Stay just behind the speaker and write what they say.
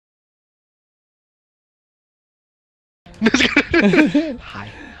Hi.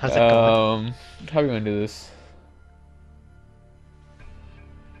 How's it going? How are we gonna do this?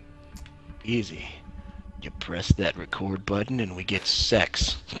 Easy. You press that record button and we get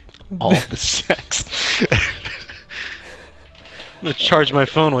sex. All the sex. I'm gonna charge my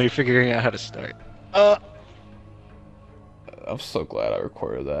phone while you're figuring out how to start. I'm so glad I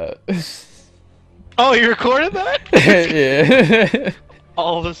recorded that. Oh, you recorded that? Yeah.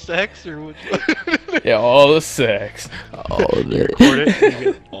 All the sex or which Yeah, all the sex. All of You it. record it and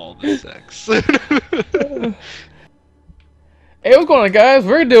you get all the sex. Hey, what's going on, guys?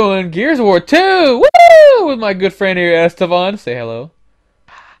 We're doing Gears of War 2! Woo! With my good friend here, Estevan. Say hello.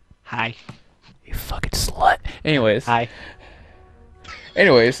 Hi. You fucking slut. Anyways. Hi.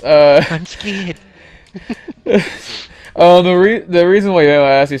 Anyways, I'm scared. the reason why you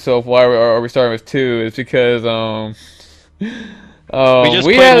ask yourself why are we starting with 2 is because We just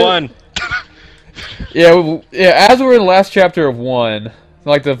played had, 1. yeah, as we were in the last chapter of 1,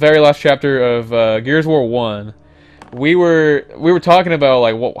 like the very last chapter of Gears of War 1, we were talking about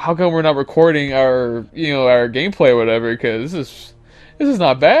like, well, how come we're not recording our our gameplay or whatever, because this is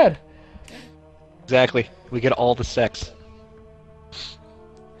not bad. Exactly. We get all the sex.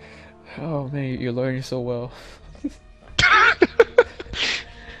 Oh man, you're learning so well.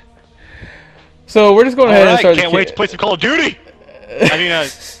 So we're just going ahead and start. Can't wait to play some Call of Duty. I mean,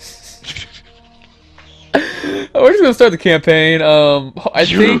 we're just gonna start the campaign. I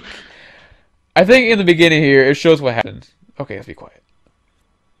think in the beginning here it shows what happens. Okay, let's be quiet.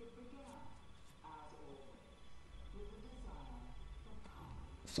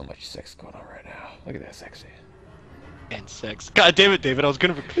 So much sex going on right now. Look at that sexy. and sex. God damn it, David! I was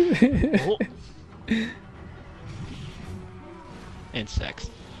gonna. Oh. And sex.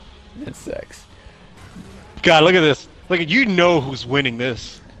 And sex. God, look at this. Look at you know who's winning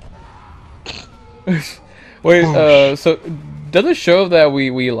this. Wait, Oh, so does it show that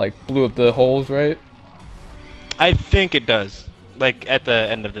we like blew up the holes, right? I think it does. Like at the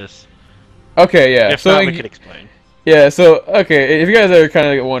end of this. Okay, yeah. If So not, we could explain. yeah, so okay, if you guys are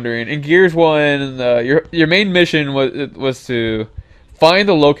kind of wondering, in Gears 1, your main mission was to find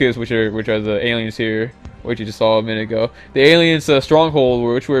the locusts, which are the aliens here, which you just saw a minute ago. The aliens'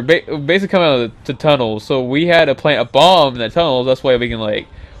 stronghold, which were basically coming out of the tunnels. So we had to plant a bomb in the tunnels. That's why we can like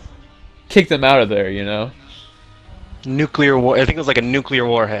kick them out of there, you know. Nuclear war. I think it was like a nuclear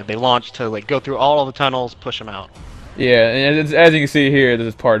warhead. They launched to like go through all of the tunnels, push them out. Yeah, and as you can see here, this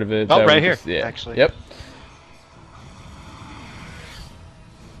is part of it. Oh, that right we here. yeah. Actually. Yep.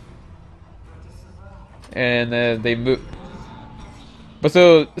 And then they moved. But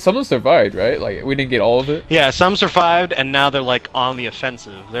so someone survived, right? Like we didn't get all of it. Yeah, some survived, and now they're like on the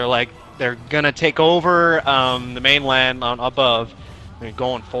offensive. They're gonna take over the mainland on above. They're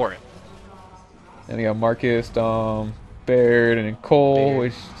going for it. And we got Marcus, Baird, and then Cole, Baird.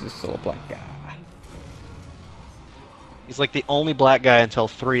 which is just a little black guy. He's like the only black guy until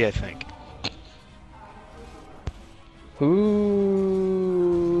 3, I think.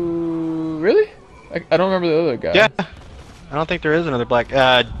 Who? Really? I don't remember the other guy. Yeah, I don't think there is another black.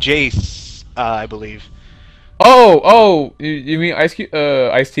 Jace, I believe. Oh, you mean Ice T?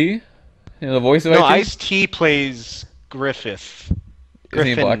 You know, the voice of No, Ice T? Ice-T plays Griffith. Isn't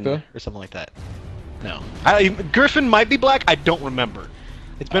he Griffin black though? or something like that. No, Griffin might be black. I don't remember.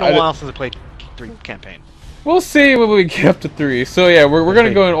 It's been a while since I played 3 campaign. We'll see when we get up to 3. So yeah, we're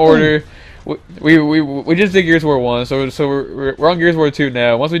gonna go in order. We just did Gears of War 1, so we're on Gears of War 2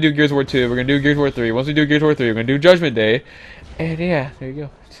 now. Once we do Gears of War 2, we're gonna do Gears of War 3. Once we do Gears of War 3, we're gonna do Judgment Day, and yeah, there you go.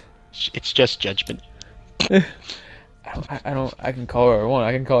 It's just Judgment. I can call her what I want.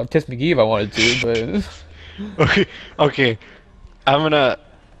 I can call it Tiss McGee if I wanted to, but Okay. I'm gonna.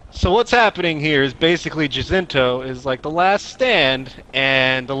 So what's happening here is basically Jacinto is like the last stand,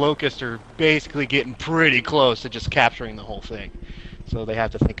 and the Locusts are basically getting pretty close to just capturing the whole thing. So they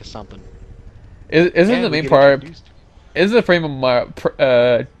have to think of something. isn't And the we main get part? introduced. Isn't the frame of my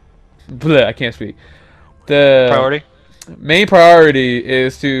bleh, I can't speak. The Priority? main priority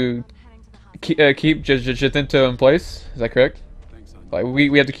is to keep Jacinto in place. Is that correct? Like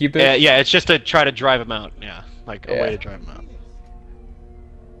we have to keep it. Yeah, it's just to try to drive him out. Yeah, like a Yeah. way to drive him out.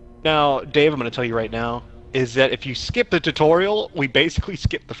 Now, Dave, I'm going to tell you right now, is that if you skip the tutorial, we basically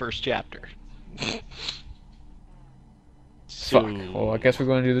skip the first chapter. So, Fuck. Well, I guess we're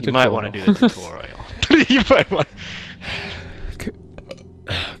going to do the you tutorial. might want to do the tutorial. You might want.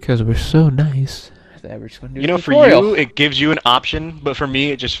 Because we're so nice. That we're just going to do You know, the for tutorial. you, it gives you an option, but for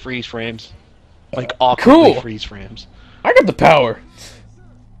me, it just freeze frames. Like, awkwardly Cool. freeze frames. I got the power.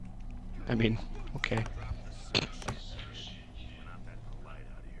 I mean, okay.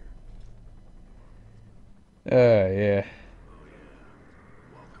 Yeah.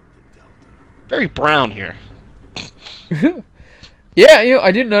 Very brown here. Yeah,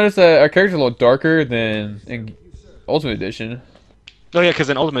 I did notice that our character's a little darker than in Ultimate Edition. Oh yeah, because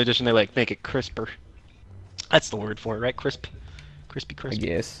in Ultimate Edition they like make it crisper. That's the word for it, right? Crisp, crispy, I crisp.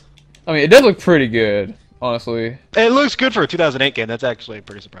 guess. I mean, it does look pretty good, honestly. It looks good for a 2008 game. That's actually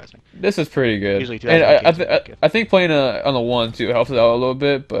pretty surprising. This is pretty good, Usually and 2008 games are good. I think playing on the one too helps it out a little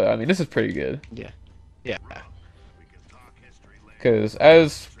bit. But I mean, this is pretty good Yeah, yeah. because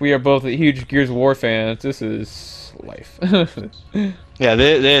as we are both huge Gears of War fans, this is life. Yeah,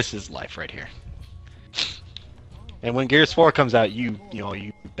 this is life right here. And when Gears 4 comes out, you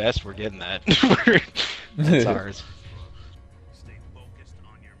best we're getting that. That's ours. Stay focused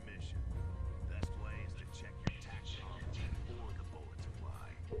on your mission. Best way is to check your tactics before the bullets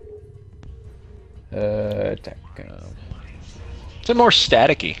fly. TACCOM. It's a more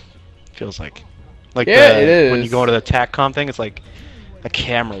staticky. Feels like. Like Yeah, it is. when you go into the TACCOM thing, it's like a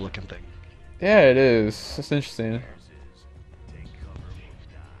camera looking thing. Yeah, it is. That's interesting.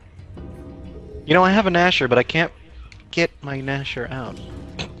 You know, I have a Nasher, but I can't get my Nasher out.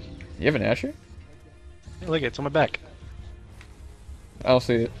 You have an Asher? Hey, look, it's on my back. I don't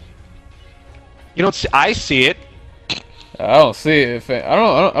see it. You don't see? I see it. I don't see it. I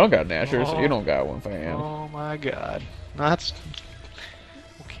don't got an Asher, so you don't got one, fam. Oh my god. No, that's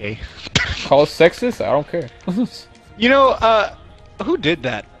okay. Call us sexist? I don't care. You know, who did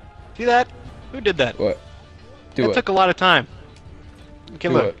that? See that? Who did that? What? Do That it. took a lot of time. Okay,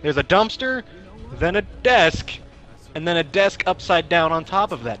 Do look. what? There's a dumpster, then a desk, and then a desk upside down on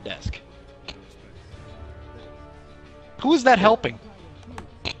top of that desk. Who is that helping?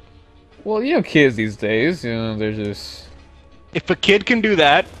 Well, kids these days, they're just. If a kid can do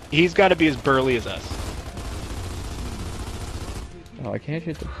that, he's got to be as burly as us. Oh, I can't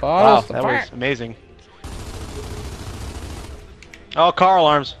shoot the Wow, bottles. that was amazing. Oh, car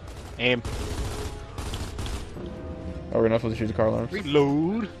alarms. Aim. Oh, we're not supposed to shoot the car alarms.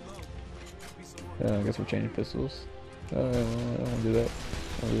 Reload. I guess we're changing pistols. I don't want to do that.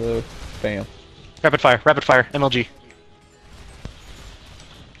 Reload. Bam. Rapid fire, MLG.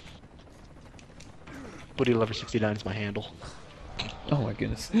 Booty Lover 69 is my handle. Oh my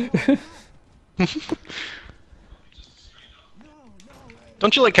goodness.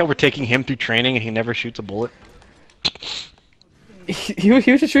 Don't you like how we're taking him through training and he never shoots a bullet? he was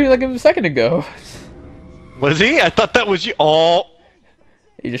just shooting like a second ago. Was he? I thought that was you. Oh,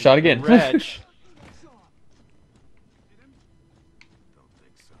 He just shot again. wretch.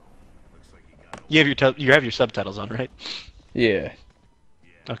 You have your subtitles on, right? Yeah.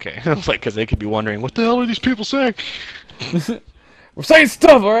 Okay. I was like, because they could be wondering, what the hell are these people saying? We're saying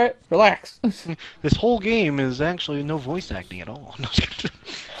stuff, alright? Relax. This whole game is actually no voice acting at all. No,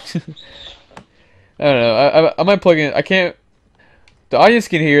 I don't know. I might plug in. I can't. The audience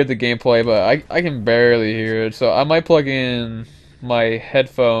can hear the gameplay, but I can barely hear it. So I might plug in my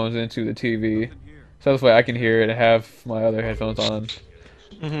headphones into the TV, so this way I can hear it and have my other headphones on.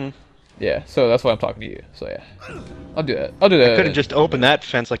 Yeah. So that's why I'm talking to you. So yeah, I'll do that. I'll do that. I could have just opened that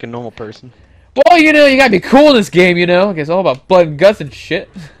fence like a normal person. Well, you gotta be cool in this game. It's all about blood and guts and shit.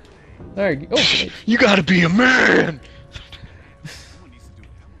 All right. Oh. You gotta be a man!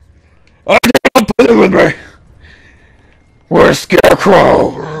 I don't play with me. We're Scarecrow.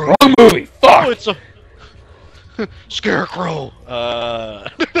 Wrong movie. Fuck. Oh, it's a Scarecrow. I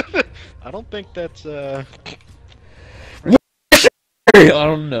don't think that's I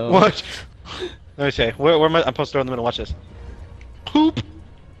don't know. What? Let me see. Where am I? I'm supposed to throw in the middle. Watch this. Poop.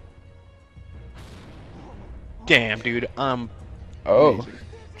 Damn, dude. Oh,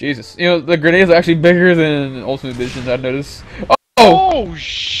 Jesus. The grenades are actually bigger than Ultimate Edition, I've noticed. Oh! Oh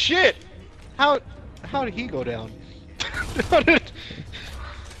shit! How did he go down? How did...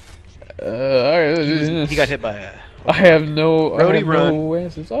 Alright. He got hit by a... I have no run. no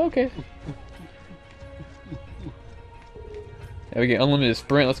answers. Oh, okay. Yeah, we get unlimited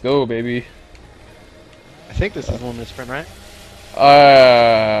sprint. Let's go, baby. I think this is one this friend, right?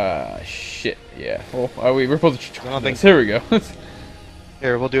 Shit. Yeah. Well, we're supposed to try don't think- this. Here we go.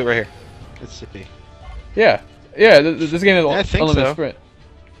 Here, we'll do it right here. Let's see. Yeah. Yeah. This game is I think unlimited so. sprint.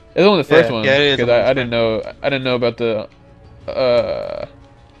 It's only the first Yeah, one. yeah, it is Because unlimited I didn't know. I didn't know about the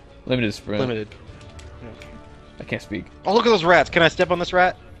limited sprint. Limited. I can't speak. Oh, look at those rats. Can I step on this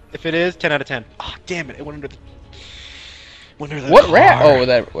rat? If it is, 10 out of 10. Oh, damn it. It went under the... Went under the What rat? car. Oh,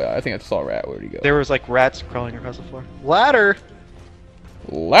 that. Well, I think I saw a rat. Where'd he go? There was like rats crawling across the floor. Ladder!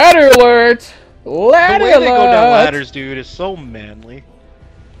 Ladder alert! Ladder The way alert! they go down ladders, dude, is so manly.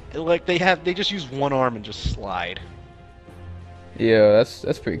 Like they just use one arm and just slide. Yeah,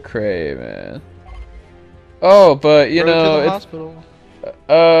 that's pretty cray, man. Oh, but you Road to know, the it's hospital.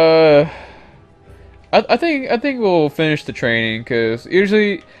 uh, I think we'll finish the training because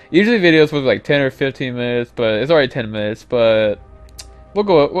usually videos was like 10 or 15 minutes, but it's already 10 minutes. But we'll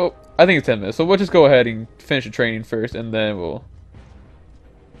go. Well, I think it's 10 minutes, so we'll just go ahead and finish the training first, and then we'll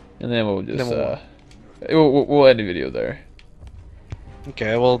Then just we'll what? we'll end the video there.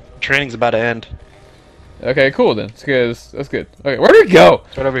 Okay, well, training's about to end. Okay, cool then. That's good. Okay, where did it go?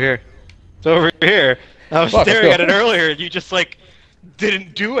 It's right over here. It's over here. I was Fuck, let's staring go. at it earlier, and you just like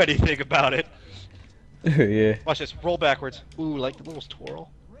didn't do anything about it. Yeah. Watch this. Roll backwards. Ooh, like the little twirl.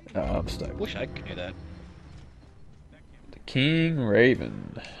 Oh, I'm stuck. Wish I could do that. The King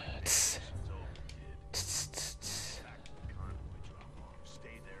Raven. Tss. Tss, tss, tss.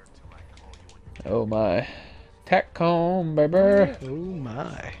 Stay there till I call you on your Oh my. Tacom, baby. Oh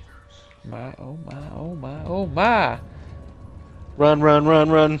my. My, oh my, oh my, oh my. Run, run, run,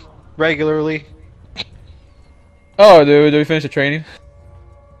 run. Regularly. Oh, do we finish the training?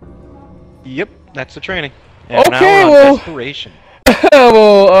 Yep, that's the training. And now Okay, we're on well. desperation.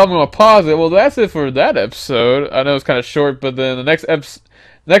 Well, I'm gonna pause it. Well, that's it for that episode. I know it's kind of short, but then the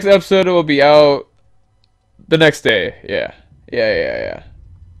next episode will be out the next day. Yeah, yeah.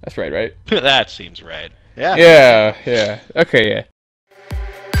 That's right, right? That seems right. Yeah. Yeah, yeah. Okay, yeah.